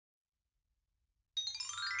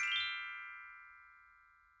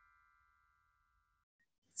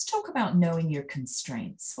talk about knowing your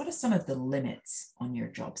constraints. What are some of the limits on your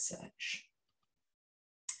job search?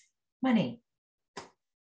 Money.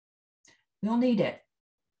 We all need it.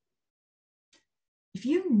 If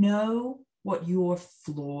you know what your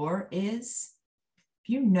floor is, if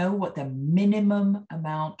you know what the minimum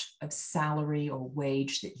amount of salary or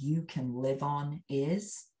wage that you can live on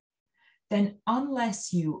is, then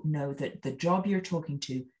unless you know that the job you're talking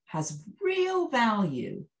to has real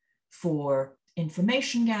value for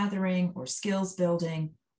information gathering or skills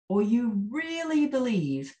building, or you really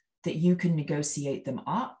believe that you can negotiate them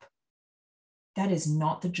up, that is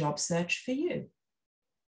not the job search for you.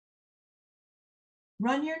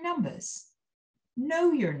 Run your numbers,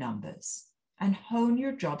 know your numbers, and hone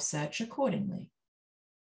your job search accordingly.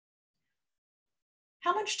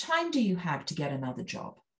 How much time do you have to get another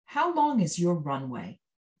job? How long is your runway?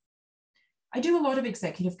 I do a lot of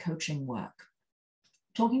executive coaching work.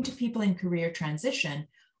 Talking to people in career transition,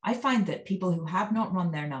 I find that people who have not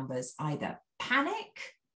run their numbers either panic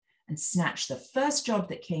and snatch the first job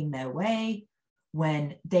that came their way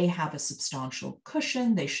when they have a substantial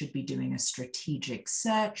cushion, they should be doing a strategic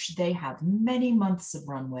search, they have many months of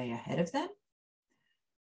runway ahead of them.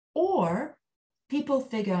 Or people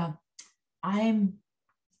figure, I'm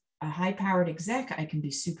a high-powered exec, I can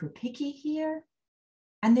be super picky here,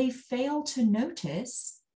 and they fail to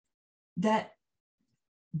notice that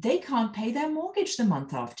they can't pay their mortgage the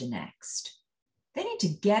month after next. They need to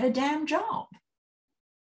get a damn job.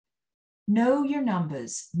 Know your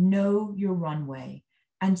numbers, know your runway,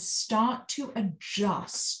 and start to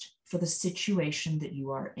adjust for the situation that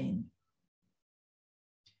you are in.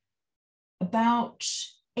 About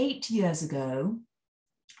 8 years ago,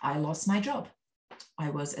 I lost my job.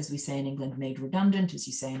 I was, as we say in England, made redundant, as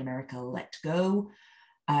you say in America, let go.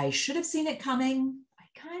 I should have seen it coming. I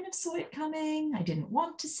kind of saw it coming. I didn't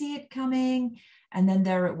want to see it coming. And then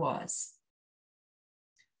there it was.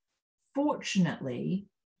 Fortunately,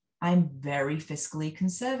 I'm very fiscally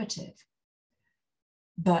conservative.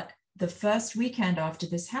 But the first weekend after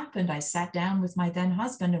this happened, I sat down with my then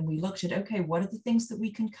husband and we looked at, okay, what are the things that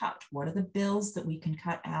we can cut? What are the bills that we can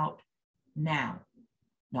cut out now?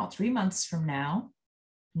 Not 3 months from now,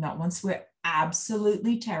 not once we're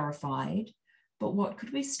absolutely terrified, but what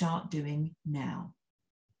could we start doing now?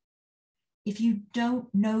 If you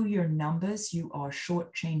don't know your numbers, you are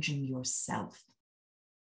shortchanging yourself.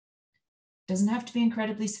 Doesn't have to be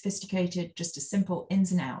incredibly sophisticated, just a simple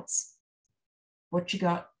ins and outs. What you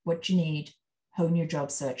got, what you need, hone your job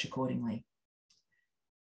search accordingly.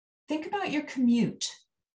 Think about your commute.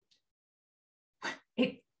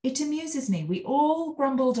 It amuses me. We all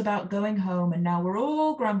grumbled about going home, and now we're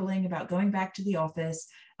all grumbling about going back to the office,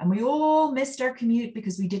 and we all missed our commute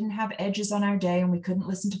because we didn't have edges on our day and we couldn't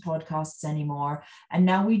listen to podcasts anymore. And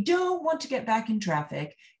now we don't want to get back in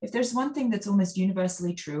traffic. If there's one thing that's almost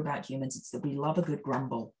universally true about humans, it's that we love a good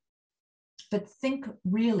grumble. But think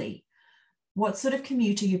really, what sort of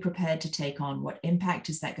commute are you prepared to take on? What impact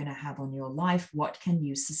is that going to have on your life? What can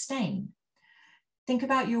you sustain? Think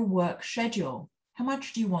about your work schedule. How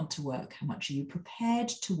much do you want to work? How much are you prepared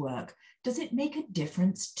to work? Does it make a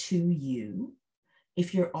difference to you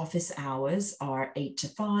if your office hours are 8 to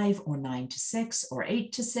 5 or 9 to 6 or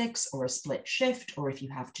 8 to 6 or a split shift, or if you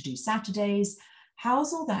have to do Saturdays?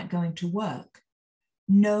 How's all that going to work?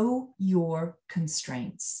 Know your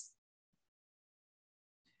constraints.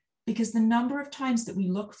 Because the number of times that we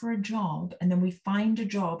look for a job and then we find a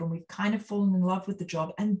job and we've kind of fallen in love with the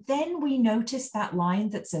job, and then we notice that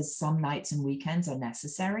line that says some nights and weekends are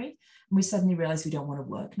necessary, and we suddenly realize we don't want to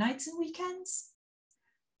work nights and weekends.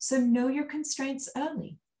 So know your constraints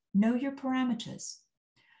early, know your parameters,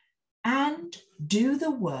 and do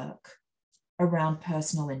the work around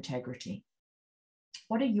personal integrity.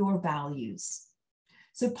 What are your values?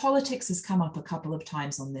 So politics has come up a couple of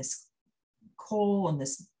times on this call, on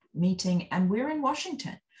this meeting, and we're in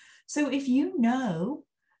Washington. So if you know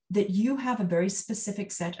that you have a very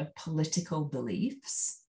specific set of political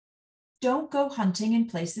beliefs, don't go hunting in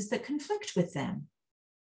places that conflict with them,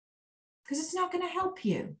 because it's not going to help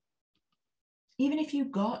you. Even if you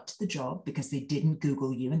got the job because they didn't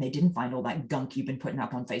Google you and they didn't find all that gunk you've been putting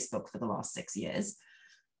up on Facebook for the last 6 years,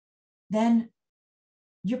 then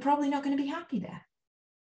you're probably not going to be happy there.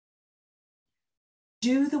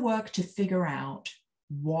 Do the work to figure out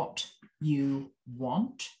what you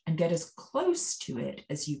want and get as close to it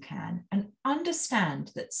as you can, and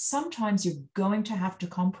understand that sometimes you're going to have to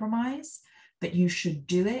compromise, but you should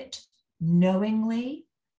do it knowingly,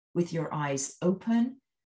 with your eyes open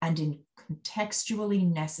and in contextually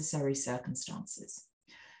necessary circumstances.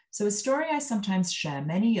 So a story I sometimes share: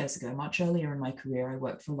 many years ago, much earlier in my career, I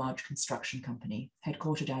worked for a large construction company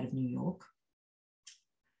headquartered out of New York.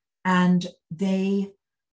 And they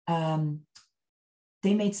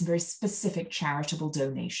made some very specific charitable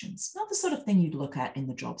donations, not the sort of thing you'd look at in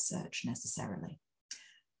the job search necessarily.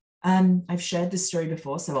 I've shared this story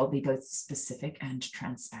before, so I'll be both specific and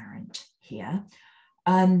transparent here.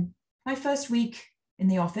 My first week in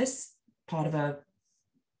the office, part of a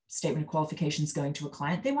statement of qualifications going to a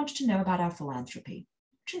client, they wanted to know about our philanthropy,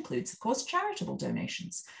 which includes, of course, charitable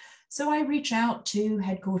donations. So I reach out to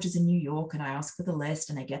headquarters in New York and I ask for the list,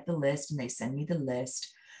 and I get the list and they send me the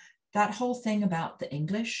list. That whole thing about the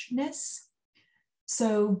Englishness.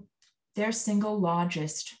 So their single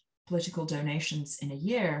largest political donations in a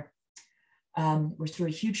year were through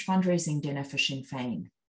a huge fundraising dinner for Sinn Féin.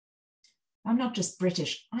 I'm not just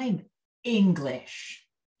British, I'm English.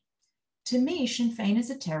 To me, Sinn Féin is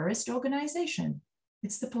a terrorist organization.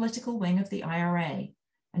 It's the political wing of the IRA.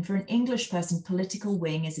 And for an English person, political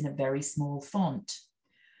wing is in a very small font.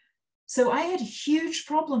 So I had a huge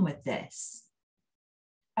problem with this.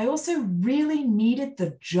 I also really needed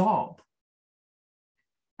the job.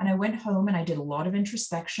 And I went home and I did a lot of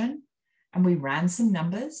introspection, and we ran some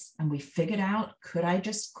numbers and we figured out, could I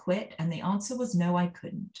just quit? And the answer was no, I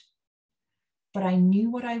couldn't. But I knew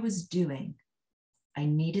what I was doing. I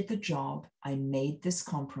needed the job. I made this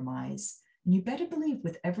compromise. And you better believe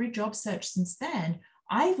with every job search since then,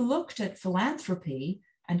 I've looked at philanthropy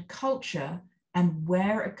and culture and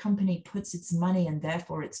where a company puts its money and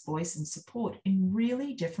therefore its voice and support in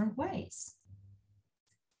really different ways.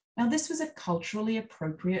 Now, this was a culturally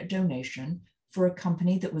appropriate donation for a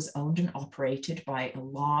company that was owned and operated by a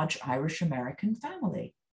large Irish American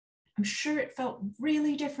family. I'm sure it felt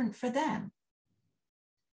really different for them,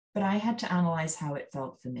 but I had to analyze how it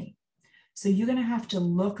felt for me. So you're going to have to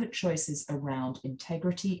look at choices around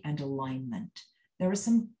integrity and alignment. There are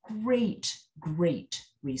some great, great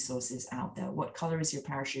resources out there. What color is your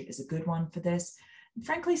parachute is a good one for this. And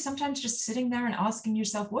frankly, sometimes just sitting there and asking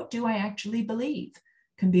yourself, what do I actually believe,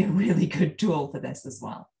 can be a really good tool for this as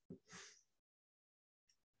well.